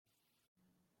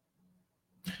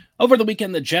Over the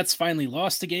weekend, the Jets finally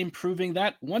lost a game, proving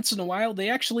that once in a while they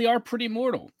actually are pretty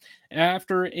mortal.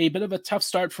 After a bit of a tough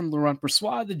start from Laurent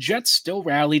Brossoit, the Jets still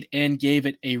rallied and gave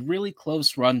it a really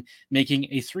close run, making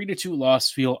a 3-2 loss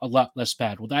feel a lot less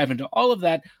bad. We'll dive into all of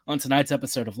that on tonight's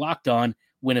episode of Locked On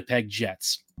Winnipeg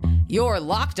Jets. You're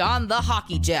Locked On the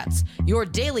Hockey Jets, your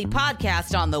daily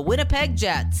podcast on the Winnipeg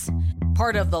Jets.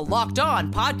 Part of the Locked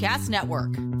On Podcast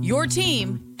Network, your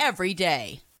team every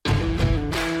day.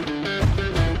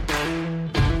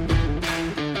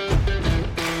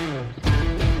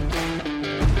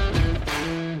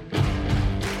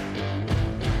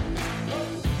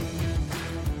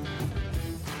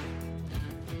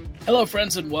 Hello,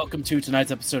 friends, and welcome to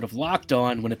tonight's episode of Locked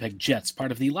On Winnipeg Jets,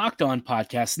 part of the Locked On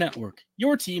Podcast Network,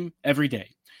 your team every day.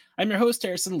 I'm your host,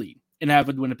 Harrison Lee, an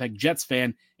avid Winnipeg Jets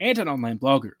fan and an online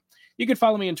blogger. You can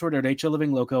follow me on Twitter at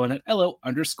HLivingLoco and at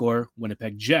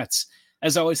LO_Winnipeg Jets.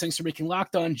 As always, thanks for making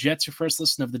Locked On Jets your first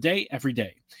listen of the day every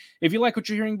day. If you like what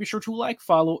you're hearing, be sure to like,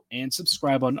 follow, and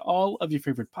subscribe on all of your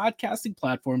favorite podcasting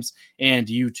platforms and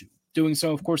YouTube. Doing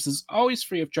so, of course, is always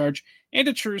free of charge and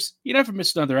ensures you never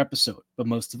miss another episode. But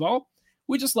most of all,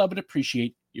 we just love and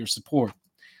appreciate your support.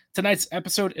 Tonight's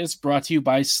episode is brought to you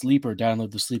by Sleeper.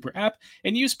 Download the Sleeper app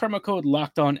and use promo code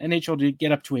LOCKEDONNHL to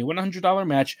get up to a $100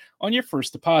 match on your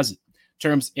first deposit.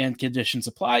 Terms and conditions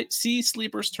apply. See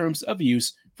Sleeper's terms of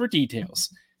use for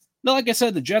details. Now, like I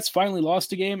said, the Jets finally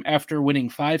lost a game after winning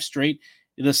 5 straight.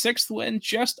 The 6th win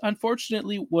just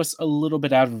unfortunately was a little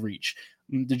bit out of reach.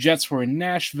 The Jets were in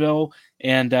Nashville,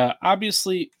 and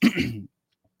obviously, the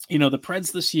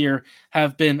Preds this year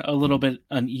have been a little bit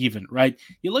uneven, right?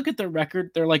 You look at their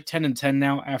record, they're like 10-10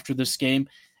 now after this game,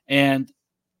 and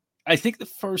I think the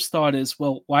first thought is,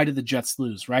 well, why did the Jets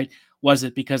lose, right? Was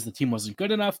it because the team wasn't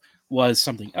good enough? Was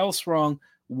something else wrong?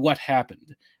 What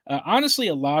happened? Honestly,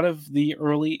 a lot of the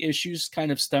early issues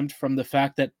kind of stemmed from the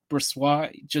fact that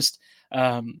Brossoit just,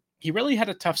 he really had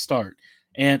a tough start.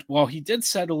 And while he did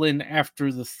settle in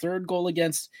after the 3rd goal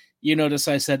against, you notice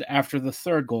I said after the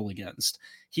 3rd goal against,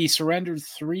 he surrendered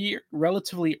 3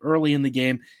 relatively early in the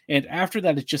game. And after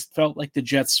that, it just felt like the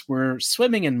Jets were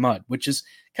swimming in mud, which is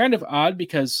kind of odd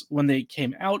because when they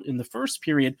came out in the first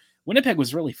period, Winnipeg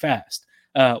was really fast.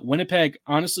 Winnipeg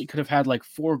honestly could have had like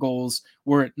 4 goals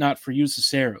were it not for Juuse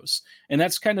Saros. And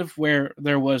that's kind of where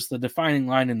there was the defining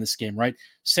line in this game, right?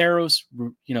 Saros,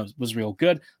 was real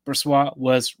good. Brossoit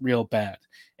was real bad.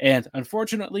 And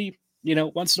unfortunately,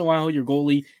 once in a while, your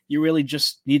goalie, you really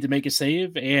just need to make a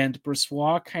save. And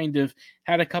Brossoit kind of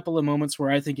had a couple of moments where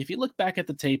I think if you look back at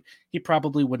the tape, he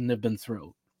probably wouldn't have been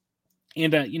through.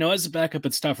 And, as a backup,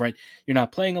 it's tough, right? You're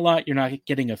not playing a lot. You're not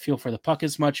getting a feel for the puck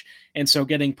as much. And so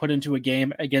getting put into a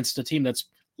game against a team that's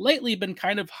lately been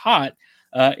kind of hot,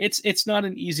 it's not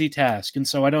an easy task. And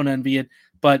so I don't envy it.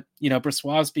 But,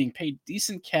 Brossoit's being paid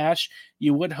decent cash.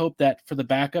 You would hope that for the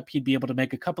backup, he'd be able to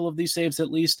make a couple of these saves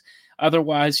at least.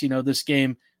 Otherwise, this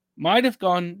game might have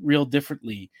gone real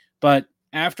differently. But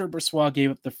after Brossoit gave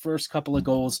up the first couple of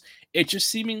goals, it just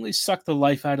seemingly sucked the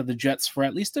life out of the Jets for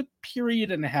at least a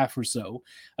period and a half or so.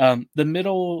 The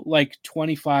middle,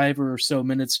 25 or so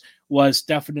minutes was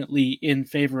definitely in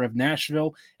favor of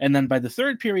Nashville. And then by the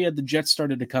 3rd period, the Jets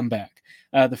started to come back.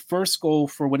 The first goal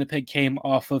for Winnipeg came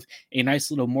off of a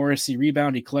nice little Morrissey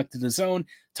rebound. He collected his own,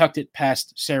 tucked it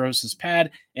past Saros'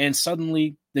 pad, and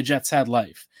suddenly the Jets had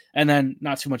life. And then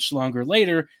not too much longer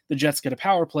later, the Jets get a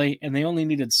power play, and they only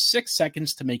needed 6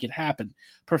 seconds to make it happen.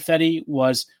 Perfetti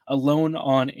was alone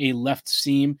on a left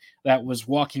seam that was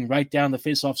walking right down the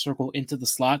faceoff circle into the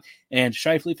slot, and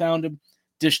Scheifele found him,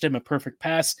 dished him a perfect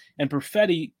pass, and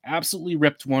Perfetti absolutely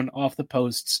ripped one off the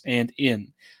posts and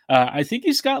in. I think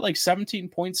he's got 17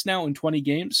 points now in 20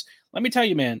 games. Let me tell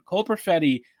you, man, Cole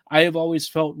Perfetti, I have always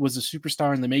felt was a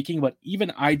superstar in the making, but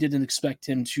even I didn't expect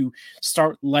him to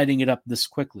start lighting it up this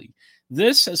quickly.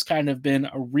 This has kind of been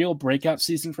a real breakout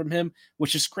season from him,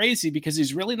 which is crazy because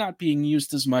he's really not being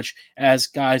used as much as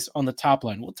guys on the top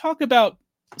line. We'll talk about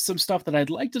some stuff that I'd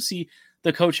like to see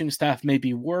the coaching staff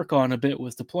maybe work on a bit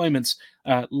with deployments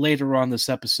later on this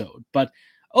episode. But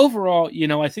overall,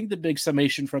 I think the big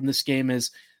summation from this game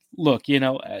is, look,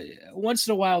 once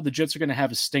in a while, the Jets are going to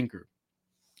have a stinker.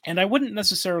 And I wouldn't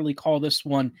necessarily call this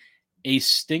one a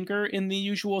stinker in the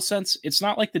usual sense. It's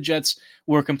not like the Jets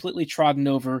were completely trodden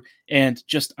over and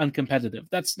just uncompetitive.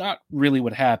 That's not really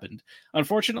what happened.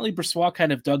 Unfortunately, Brossoit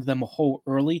kind of dug them a hole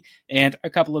early, and a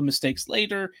couple of mistakes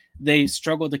later, they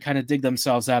struggled to kind of dig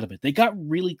themselves out of it. They got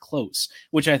really close,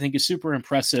 which I think is super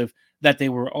impressive that they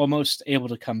were almost able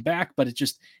to come back, but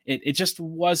it just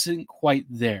wasn't quite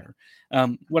there.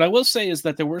 What I will say is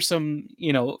that there were some,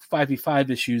 5v5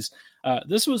 issues.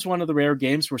 This was one of the rare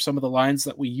games where some of the lines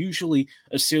that we usually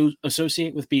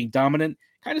associate with being dominant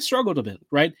kind of struggled a bit,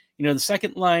 right? The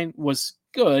second line was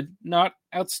good, not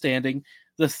outstanding.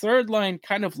 The third line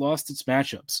kind of lost its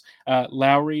matchups.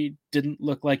 Lowry didn't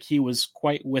look like he was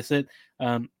quite with it.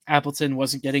 Appleton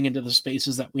wasn't getting into the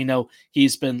spaces that we know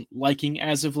he's been liking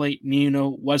as of late. Nino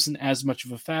wasn't as much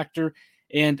of a factor.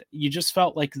 And you just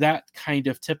felt like that kind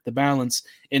of tipped the balance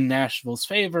in Nashville's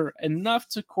favor enough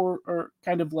to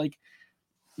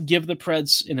give the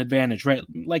Preds an advantage, right?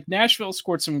 Like Nashville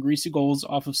scored some greasy goals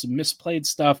off of some misplayed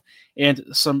stuff and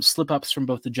some slip-ups from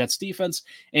both the Jets defense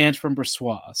and from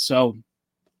Brossoit. So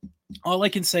all I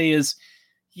can say is,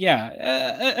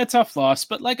 a tough loss.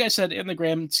 But like I said, in the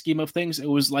grand scheme of things, it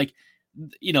was like,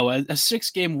 a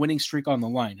 6-game winning streak on the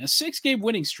line. A 6-game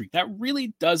winning streak, that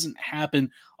really doesn't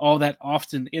happen all that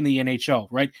often in the NHL,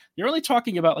 right? You're only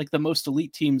talking about like the most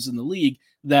elite teams in the league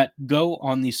that go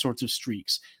on these sorts of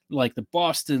streaks, like the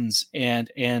Bostons and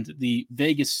the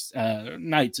Vegas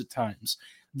Knights at times.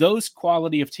 Those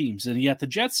quality of teams, and yet the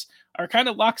Jets are kind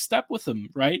of lockstep with them,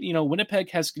 right?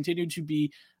 Winnipeg has continued to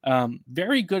be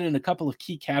very good in a couple of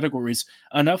key categories,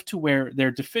 enough to where their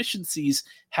deficiencies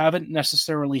haven't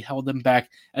necessarily held them back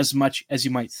as much as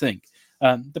you might think.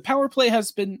 The power play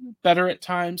has been better at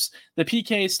times. The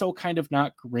PK is still kind of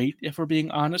not great, if we're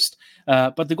being honest.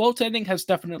 But the goaltending has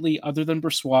definitely, other than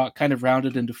Brossoit, kind of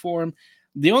rounded into form.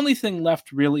 The only thing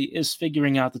left really is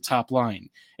figuring out the top line.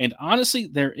 And honestly,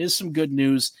 there is some good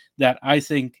news that I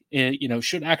think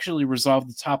should actually resolve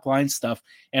the top line stuff,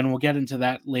 and we'll get into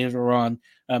that later on.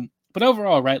 But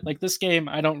overall, right, like this game,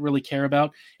 I don't really care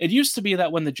about. It used to be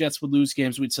that when the Jets would lose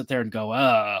games, we'd sit there and go,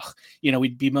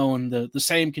 we'd bemoan the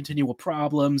same continual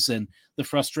problems and the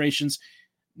frustrations.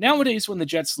 Nowadays, when the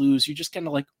Jets lose, you just kind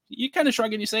of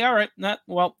shrug and you say, all right,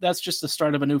 that's just the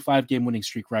start of a new 5-game winning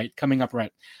streak, right? Coming up,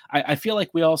 right? I feel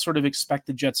like we all sort of expect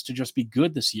the Jets to just be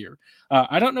good this year.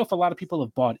 I don't know if a lot of people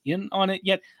have bought in on it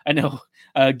yet. I know,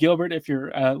 Gilbert, if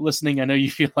you're listening, I know you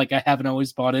feel like I haven't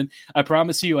always bought in. I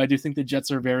promise you, I do think the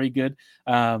Jets are very good.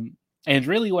 And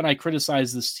really, when I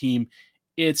criticize this team,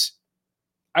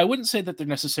 I wouldn't say that they're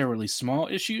necessarily small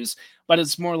issues, but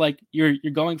it's more like you're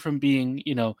going from being,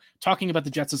 talking about the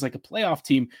Jets as like a playoff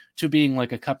team to being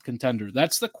like a cup contender.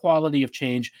 That's the quality of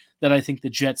change that I think the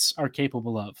Jets are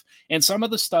capable of. And some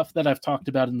of the stuff that I've talked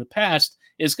about in the past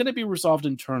is going to be resolved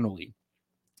internally.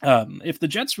 If the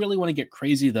Jets really want to get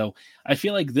crazy, though, I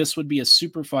feel like this would be a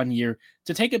super fun year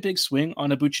to take a big swing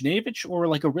on a Buchnevich or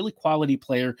like a really quality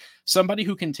player, somebody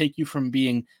who can take you from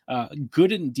being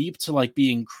good and deep to like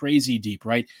being crazy deep,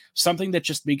 right? Something that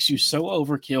just makes you so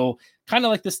overkill, kind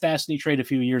of like the Stastny trade a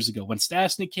few years ago. When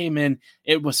Stastny came in,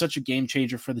 it was such a game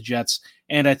changer for the Jets,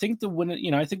 and I think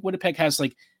I think Winnipeg has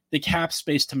like the cap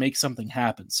space to make something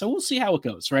happen. So we'll see how it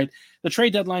goes, right? The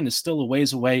trade deadline is still a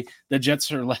ways away. The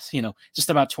Jets are just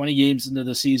about 20 games into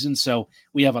the season, so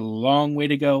we have a long way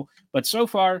to go. But so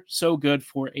far, so good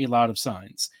for a lot of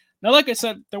signs. Now, like I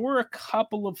said, there were a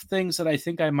couple of things that I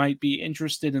think I might be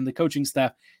interested in the coaching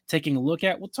staff taking a look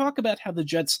at. We'll talk about how the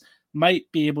Jets might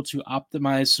be able to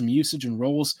optimize some usage and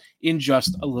roles in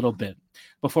just a little bit.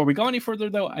 Before we go any further,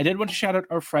 though, I did want to shout out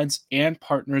our friends and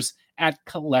partners at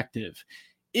Collective.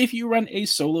 If you run a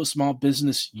solo small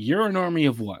business, you're an army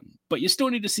of one, but you still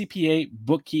need a CPA,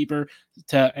 bookkeeper,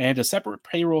 and a separate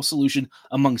payroll solution,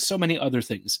 among so many other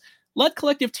things. Let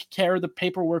Collective take care of the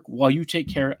paperwork while you take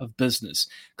care of business.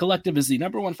 Collective is the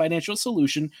 #1 financial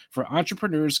solution for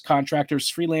entrepreneurs,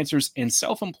 contractors, freelancers, and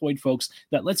self-employed folks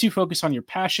that lets you focus on your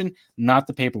passion, not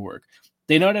the paperwork.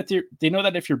 They know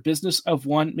that if your business of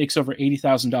one makes over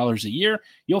 $80,000 a year,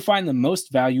 you'll find the most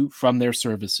value from their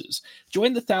services.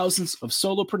 Join the thousands of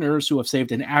solopreneurs who have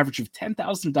saved an average of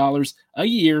 $10,000 a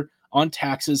year on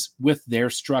taxes with their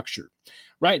structure.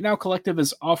 Right now, Collective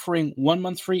is offering 1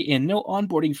 month free and no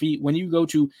onboarding fee when you go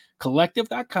to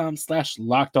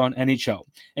collective.com/LockedOnNHL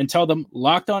and tell them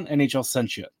Locked On NHL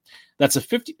sent you. That's a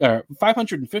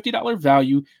 $550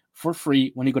 value for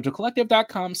free when you go to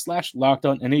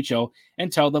collective.com/LockedOnNHL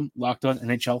and tell them Locked On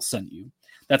NHL sent you.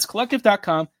 That's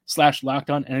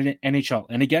collective.com/LockedOnNHL.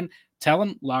 And again, tell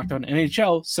them Locked On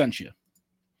NHL sent you.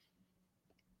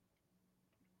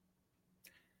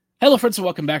 Hello, friends, and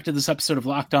welcome back to this episode of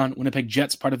Locked On Winnipeg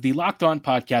Jets, part of the Locked On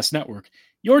Podcast Network.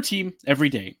 Your team every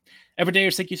day. Every day,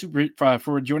 thank you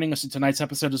for joining us in tonight's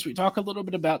episode as we talk a little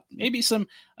bit about maybe some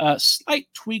slight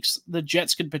tweaks the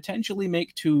Jets could potentially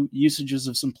make to usages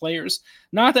of some players.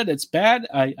 Not that it's bad.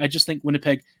 I just think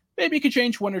Winnipeg maybe you could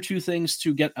change one or two things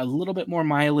to get a little bit more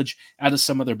mileage out of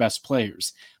some of their best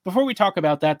players. Before we talk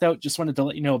about that, though, just wanted to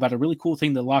let you know about a really cool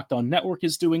thing the Locked On Network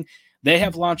is doing. They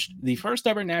have launched the first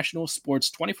ever national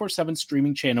sports 24/7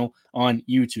 streaming channel on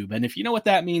YouTube. And if you know what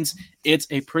that means, it's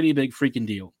a pretty big freaking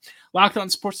deal. Locked On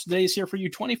Sports Today is here for you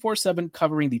 24/7,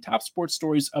 covering the top sports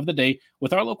stories of the day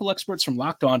with our local experts from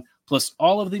Locked On, plus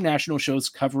all of the national shows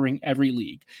covering every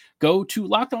league. Go to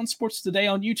Locked On Sports Today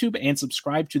on YouTube and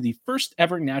subscribe to the first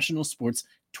ever national sports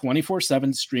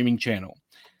 24/7 streaming channel.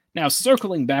 Now,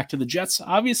 circling back to the Jets,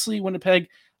 obviously Winnipeg,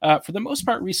 for the most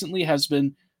part recently, has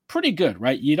been pretty good,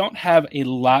 right? You don't have a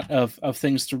lot of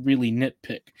things to really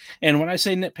nitpick. And when I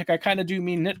say nitpick, I kind of do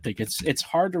mean nitpick. It's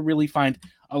hard to really find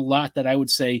a lot that I would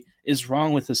say is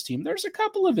wrong with this team. There's a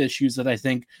couple of issues that I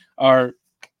think are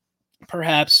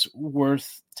perhaps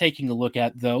worth taking a look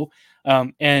at, though.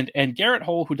 And Garrett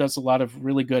Hole, who does a lot of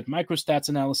really good microstats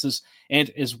analysis and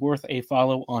is worth a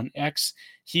follow on X,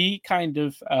 he kind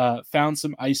of found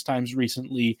some ice times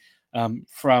recently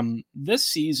from this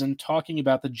season, talking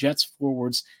about the Jets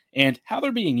forwards and how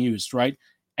they're being used, right?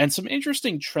 And some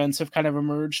interesting trends have kind of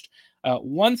emerged.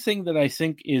 One thing that I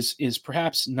think is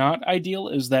perhaps not ideal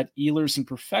is that Ehlers and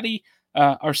Perfetti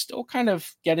are still kind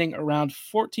of getting around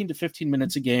 14 to 15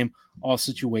 minutes a game, all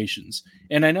situations.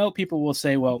 And I know people will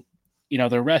say, well, you know,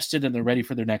 they're rested and they're ready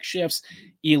for their next shifts.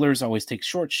 Ehlers always takes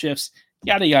short shifts,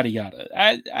 yada, yada, yada.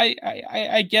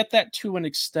 I get that to an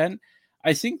extent.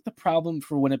 I think the problem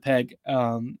for Winnipeg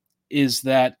is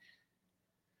that,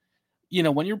 you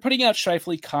know, when you're putting out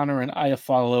Scheifele, Connor, and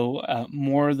Iafallo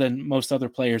more than most other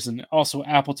players, and also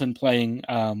Appleton playing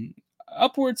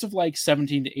upwards of like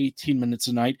 17 to 18 minutes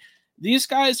a night, these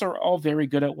guys are all very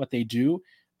good at what they do.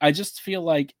 I just feel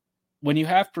like when you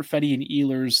have Perfetti and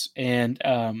Ehlers and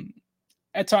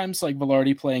at times like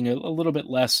Velarde playing a little bit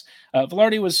less,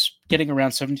 Velarde was getting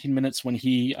around 17 minutes when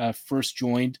he first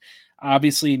joined.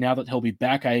 Obviously, now that he'll be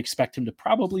back, I expect him to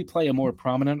probably play a more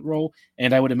prominent role,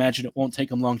 and I would imagine it won't take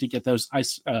him long to get those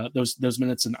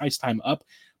minutes in ice time up.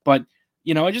 But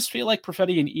you know, I just feel like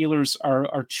Perfetti and Ehlers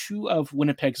are two of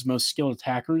Winnipeg's most skilled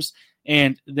attackers,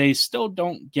 and they still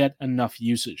don't get enough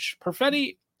usage.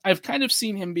 Perfetti, I've kind of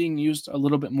seen him being used a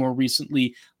little bit more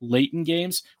recently late in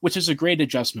games, which is a great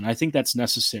adjustment. I think that's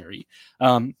necessary.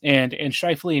 And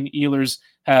Scheifele and Ehlers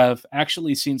have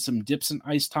actually seen some dips in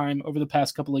ice time over the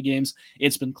past couple of games.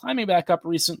 It's been climbing back up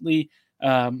recently.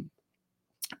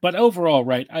 But overall,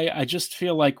 right, I just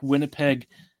feel like Winnipeg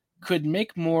could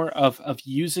make more of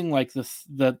using like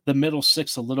the middle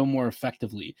six a little more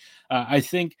effectively. I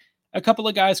think a couple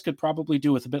of guys could probably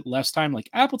do with a bit less time. Like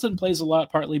Appleton plays a lot,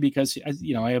 partly because,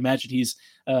 you know, I imagine he's,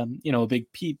 a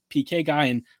big PK guy.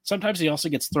 And sometimes he also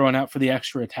gets thrown out for the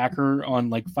extra attacker on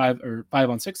like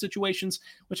 5-on-6 situations,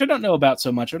 which I don't know about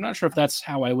so much. I'm not sure if that's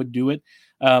how I would do it.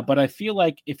 But I feel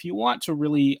like if you want to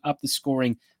really up the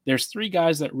scoring, there's three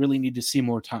guys that really need to see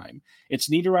more time. It's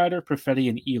Niederreiter, Perfetti,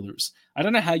 and Ehlers. I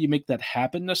don't know how you make that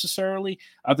happen necessarily,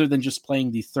 other than just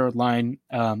playing the third line,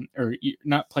 or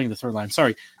not playing the third line,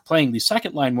 sorry, playing the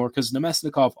second line more, because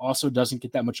Nemesnikov also doesn't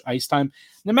get that much ice time.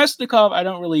 Nemesnikov, I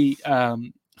don't really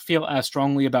feel as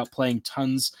strongly about playing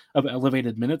tons of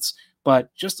elevated minutes,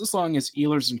 but just as long as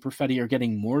Ehlers and Perfetti are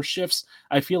getting more shifts,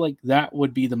 I feel like that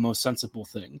would be the most sensible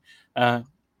thing.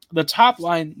 The top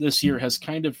line this year has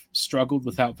kind of struggled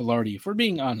without Velarde, if we're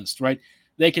being honest, right?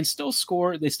 They can still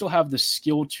score. They still have the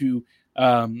skill to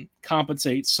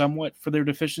compensate somewhat for their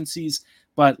deficiencies.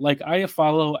 But like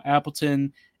Iafallo,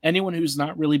 Appleton, anyone who's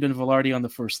not really been Velarde on the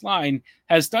first line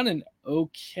has done an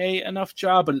okay enough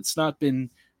job, but it's not been,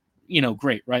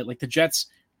 great, right? Like the Jets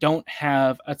don't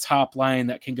have a top line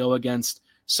that can go against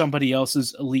somebody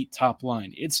else's elite top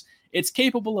line. It's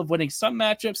capable of winning some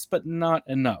matchups, but not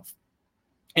enough.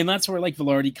 And that's where like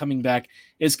Velarde coming back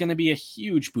is going to be a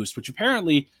huge boost, which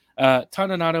apparently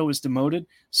Toninato is demoted.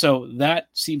 So that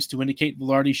seems to indicate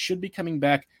Velarde should be coming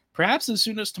back perhaps as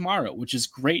soon as tomorrow, which is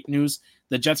great news.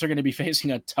 The Jets are going to be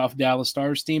facing a tough Dallas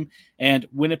Stars team, and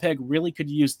Winnipeg really could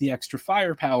use the extra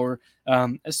firepower,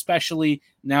 especially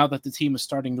now that the team is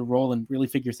starting to roll and really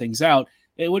figure things out.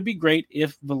 It would be great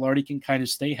if Velarde can kind of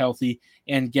stay healthy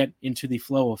and get into the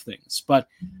flow of things. But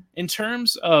in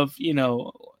terms of,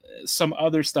 some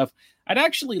other stuff, I'd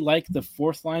actually like the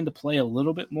fourth line to play a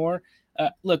little bit more.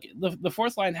 Look, the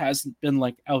fourth line hasn't been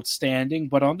like outstanding,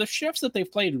 but on the shifts that they've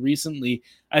played recently,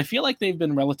 I feel like they've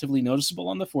been relatively noticeable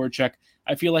on the forecheck.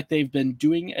 I feel like they've been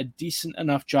doing a decent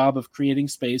enough job of creating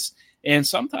space, and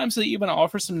sometimes they even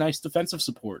offer some nice defensive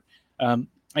support.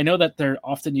 I know that they're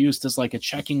often used as like a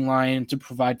checking line to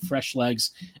provide fresh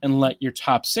legs and let your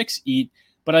top six eat,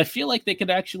 but I feel like they could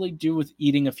actually do with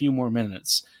eating a few more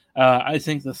minutes. I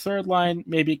think the third line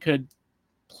maybe could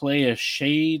play a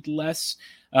shade less,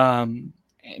 um,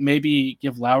 maybe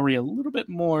give Lowry a little bit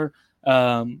more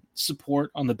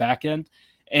support on the back end,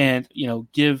 and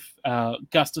give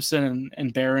Gustafson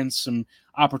and Barron some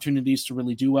opportunities to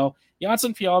really do well.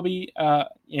 Janssen Fialbi,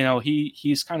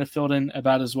 he's kind of filled in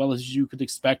about as well as you could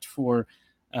expect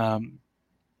um,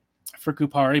 for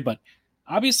Kupari, but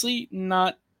obviously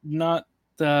not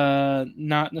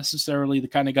necessarily the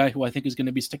kind of guy who I think is going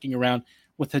to be sticking around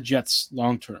with the Jets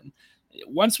long term.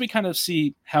 Once we kind of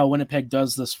see how Winnipeg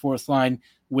does this fourth line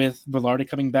with Velarde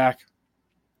coming back,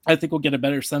 I think we'll get a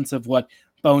better sense of what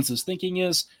Bones' thinking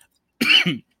is.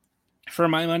 For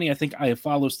my money, I think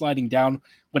Iafallo sliding down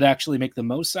would actually make the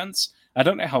most sense. I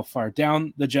don't know how far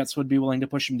down the Jets would be willing to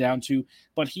push him down to,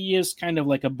 but he is kind of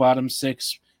like a bottom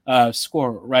six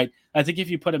scorer, right? I think if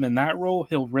you put him in that role,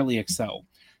 he'll really excel.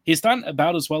 He's done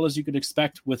about as well as you could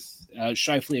expect with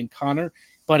Scheifele and Connor,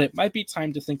 but it might be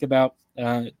time to think about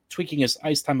tweaking his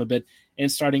ice time a bit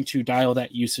and starting to dial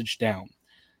that usage down.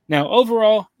 Now,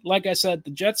 overall, like I said,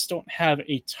 the Jets don't have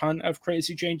a ton of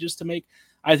crazy changes to make.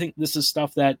 I think this is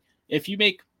stuff that if you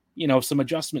make, some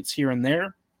adjustments here and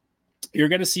there, you're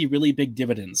going to see really big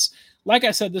dividends. Like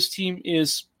I said, this team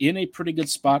is in a pretty good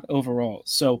spot overall.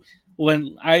 So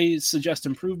when I suggest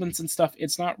improvements and stuff,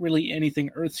 it's not really anything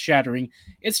earth-shattering.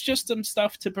 It's just some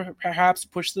stuff to perhaps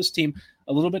push this team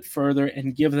a little bit further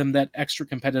and give them that extra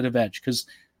competitive edge, because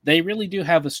they really do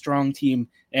have a strong team,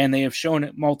 and they have shown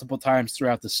it multiple times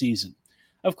throughout the season.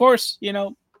 Of course,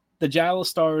 the Dallas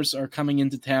Stars are coming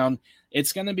into town.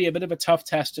 It's going to be a bit of a tough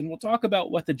test, and we'll talk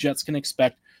about what the Jets can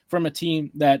expect from a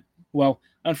team that,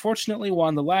 unfortunately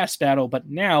won the last battle, but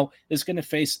now is going to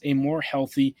face a more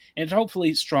healthy and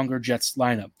hopefully stronger Jets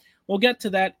lineup. We'll get to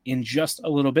that in just a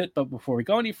little bit, but before we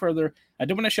go any further, I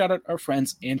do want to shout out our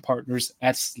friends and partners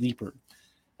at Sleeper.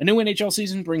 A new NHL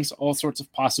season brings all sorts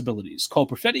of possibilities. Cole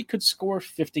Perfetti could score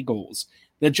 50 goals.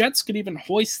 The Jets could even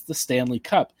hoist the Stanley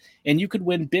Cup, and you could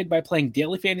win big by playing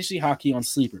daily fantasy hockey on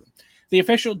Sleeper, the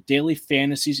official daily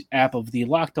fantasy app of the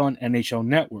Locked On NHL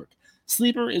Network.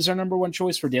 Sleeper is our number one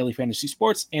choice for daily fantasy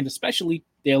sports and especially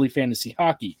daily fantasy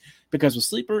hockey, because with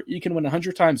Sleeper, you can win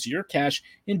 100 times your cash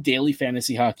in daily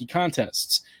fantasy hockey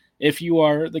contests. If you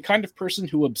are the kind of person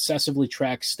who obsessively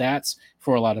tracks stats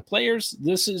for a lot of players,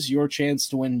 this is your chance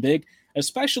to win big,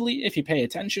 especially if you pay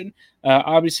attention.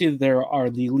 Obviously, there are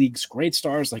the league's great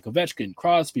stars like Ovechkin,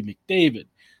 Crosby, McDavid,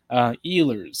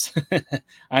 Ehlers.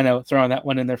 I know, throwing that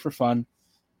one in there for fun.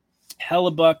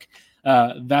 Hellebuck,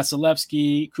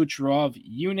 Vasilevsky, Kucherov,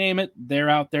 you name it, they're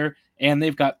out there, and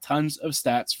they've got tons of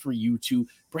stats for you to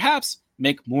perhaps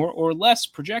make more or less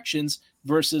projections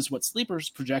versus what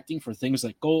Sleeper's projecting for things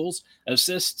like goals,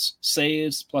 assists,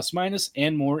 saves, plus minus,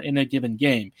 and more in a given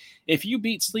game. If you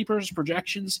beat Sleeper's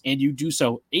projections and you do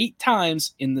so 8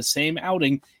 times in the same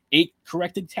outing, 8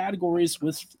 corrected categories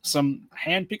with some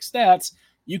hand-picked stats,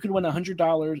 you could win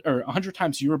 $100 or 100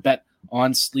 times your bet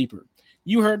on Sleeper.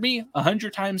 You heard me,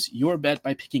 100 times your bet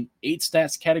by picking 8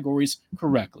 stats categories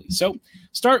correctly. So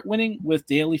start winning with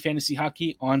daily fantasy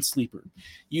hockey on Sleeper.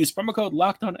 Use promo code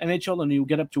LOCKEDONNHL and you'll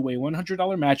get up to a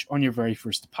 $100 match on your very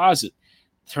first deposit.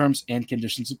 Terms and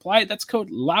conditions apply. That's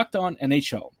code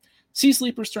LOCKEDONNHL. See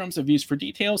Sleeper's terms of use for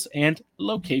details and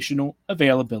locational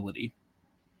availability.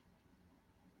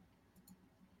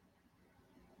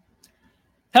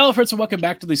 Hello, friends, and welcome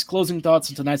back to these closing thoughts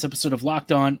on tonight's episode of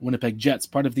Locked On Winnipeg Jets,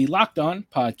 part of the Locked On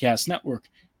Podcast Network.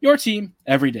 Your team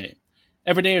every day.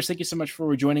 Everydayers, thank you so much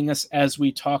for joining us as we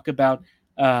talk about,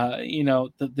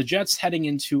 the Jets heading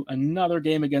into another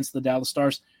game against the Dallas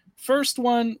Stars. First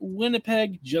one,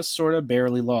 Winnipeg just sort of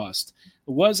barely lost.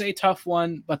 It was a tough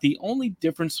one, but the only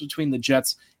difference between the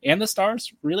Jets and the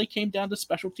Stars really came down to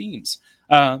special teams.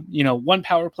 One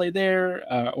power play there,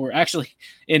 or actually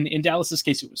in Dallas's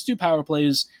case, it was 2 power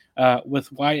plays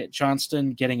with Wyatt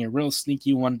Johnston getting a real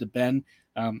sneaky one to Ben.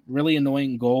 Really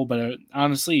annoying goal, but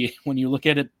honestly, when you look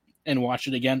at it and watch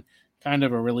it again, kind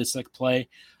of a really sick play.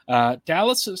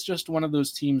 Dallas is just one of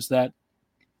those teams that,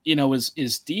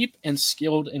 is deep and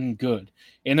skilled and good,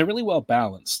 and they're really well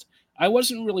balanced. I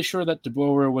wasn't really sure that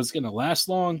DeBoer was going to last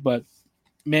long, but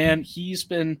man, he's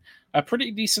been a pretty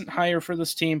decent hire for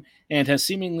this team and has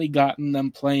seemingly gotten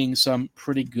them playing some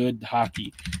pretty good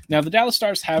hockey. Now, the Dallas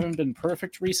Stars haven't been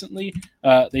perfect recently.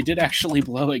 They did actually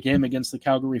blow a game against the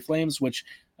Calgary Flames, which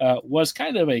was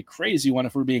kind of a crazy one,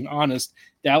 if we're being honest.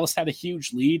 Dallas had a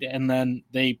huge lead, and then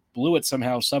they blew it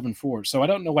somehow 7-4. So I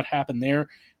don't know what happened there.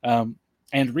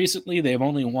 And recently, they've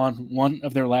only won 1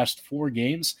 of their last 4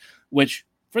 games, which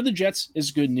for the Jets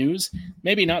is good news.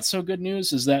 Maybe not so good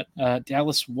news is that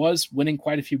Dallas was winning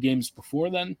quite a few games before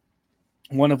then.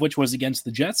 one of which was against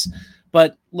the Jets.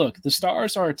 But look, the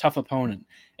Stars are a tough opponent.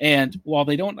 And while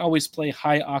they don't always play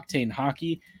high-octane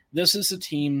hockey, this is a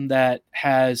team that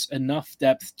has enough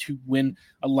depth to win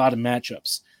a lot of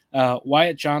matchups.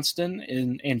 Wyatt Johnston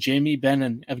and Jamie Benn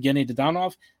and Evgeny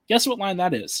Dodonov, guess what line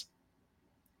that is?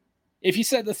 If you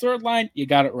said the third line, you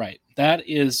got it right. That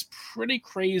is pretty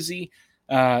crazy.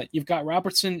 You've got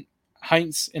Robertson,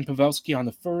 Heinz, and Pavelski on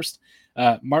the first,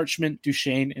 Marchment,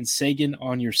 Duchesne, and Sagan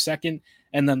on your second,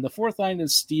 and then the fourth line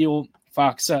is Steele,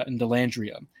 Foxa, and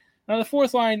Dellandrea. Now, the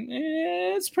fourth line,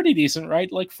 it's pretty decent,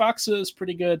 right? Like, Foxa is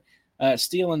pretty good.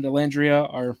 Steele and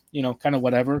Dellandrea are, kind of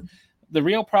whatever. The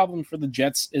real problem for the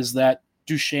Jets is that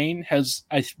Duchesne has,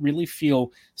 I really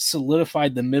feel,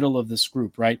 solidified the middle of this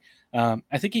group, right?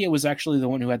 I think he was actually the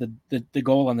one who had the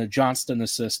goal on the Johnston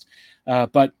assist.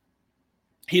 But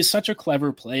he's such a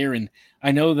clever player, and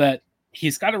I know that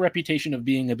he's got a reputation of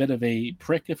being a bit of a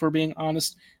prick, if we're being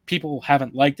honest. People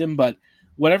haven't liked him, but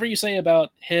whatever you say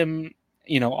about him,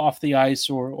 off the ice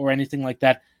or anything like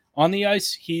that, on the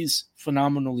ice, he's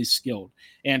phenomenally skilled,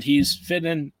 and he's fit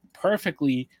in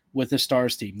perfectly with the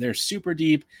Stars team. They're super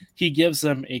deep. He gives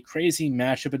them a crazy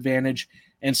matchup advantage,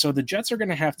 and so the Jets are going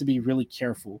to have to be really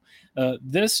careful.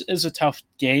 This is a tough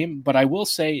game, but I will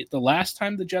say the last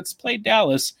time the Jets played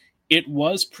Dallas, it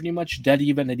was pretty much dead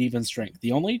even at even strength.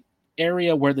 The only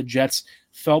area where the Jets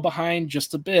fell behind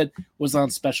just a bit was on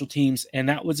special teams, and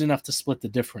that was enough to split the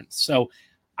difference. So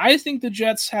I think the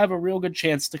Jets have a real good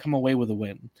chance to come away with a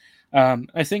win.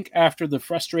 I think after the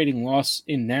frustrating loss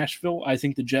in Nashville, I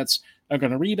think the Jets are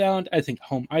going to rebound. I think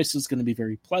home ice is going to be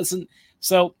very pleasant.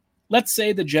 So let's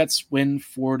say the Jets win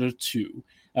 4-2.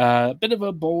 A bit of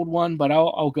a bold one, but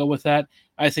I'll go with that.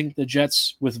 I think the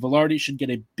Jets with Velarde should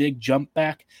get a big jump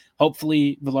back.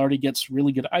 Hopefully Velarde gets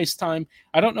really good ice time.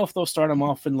 I don't know if they'll start him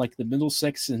off in like the middle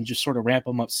six and just sort of ramp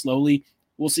him up slowly.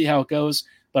 We'll see how it goes.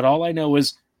 But all I know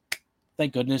is,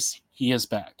 thank goodness he is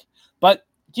back. But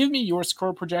give me your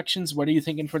score projections. What are you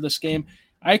thinking for this game?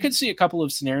 I could see a couple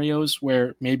of scenarios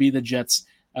where maybe the Jets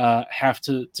have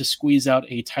to squeeze out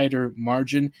a tighter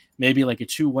margin, maybe like a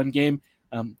 2-1 game.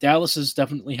 Dallas has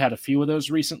definitely had a few of those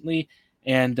recently.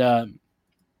 And the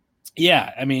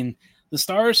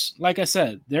Stars, like I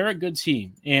said, they're a good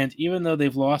team. And even though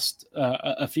they've lost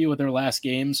a few of their last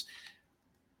games,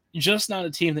 just not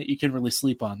a team that you can really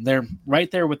sleep on. They're right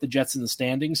there with the Jets in the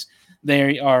standings.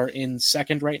 They are in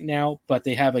second right now, but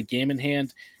they have a game in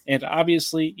hand. And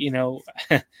obviously,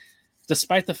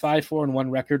 despite the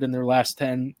 5-4-1 record in their last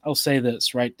 10, I'll say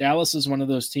this, right? Dallas is one of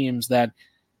those teams that,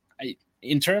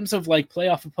 in terms of like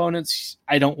playoff opponents,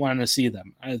 I don't want to see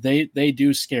them. They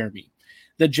do scare me.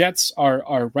 The Jets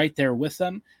are right there with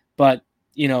them, but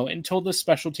until the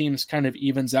special teams kind of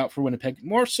evens out for Winnipeg,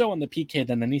 more so on the PK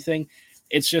than anything,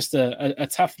 it's just a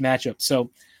tough matchup. So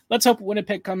let's hope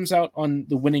Winnipeg comes out on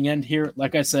the winning end here.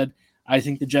 Like I said, I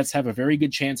think the Jets have a very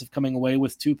good chance of coming away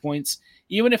with 2 points.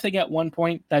 Even if they get 1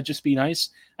 point, that'd just be nice.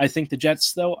 I think the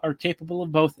Jets, though, are capable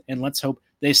of both, and let's hope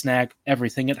they snag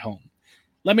everything at home.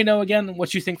 Let me know again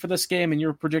what you think for this game and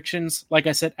your predictions. Like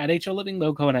I said, at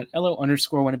HLLivingLoco and at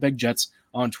LO_Winnipeg Jets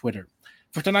on Twitter.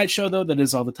 For tonight's show, though, that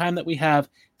is all the time that we have.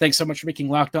 Thanks so much for making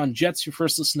Locked On Jets your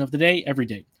first listen of the day every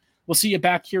day. We'll see you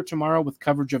back here tomorrow with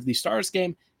coverage of the Stars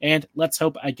game, and let's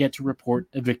hope I get to report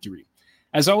a victory.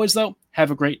 As always, though, have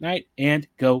a great night, and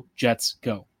go Jets,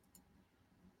 go.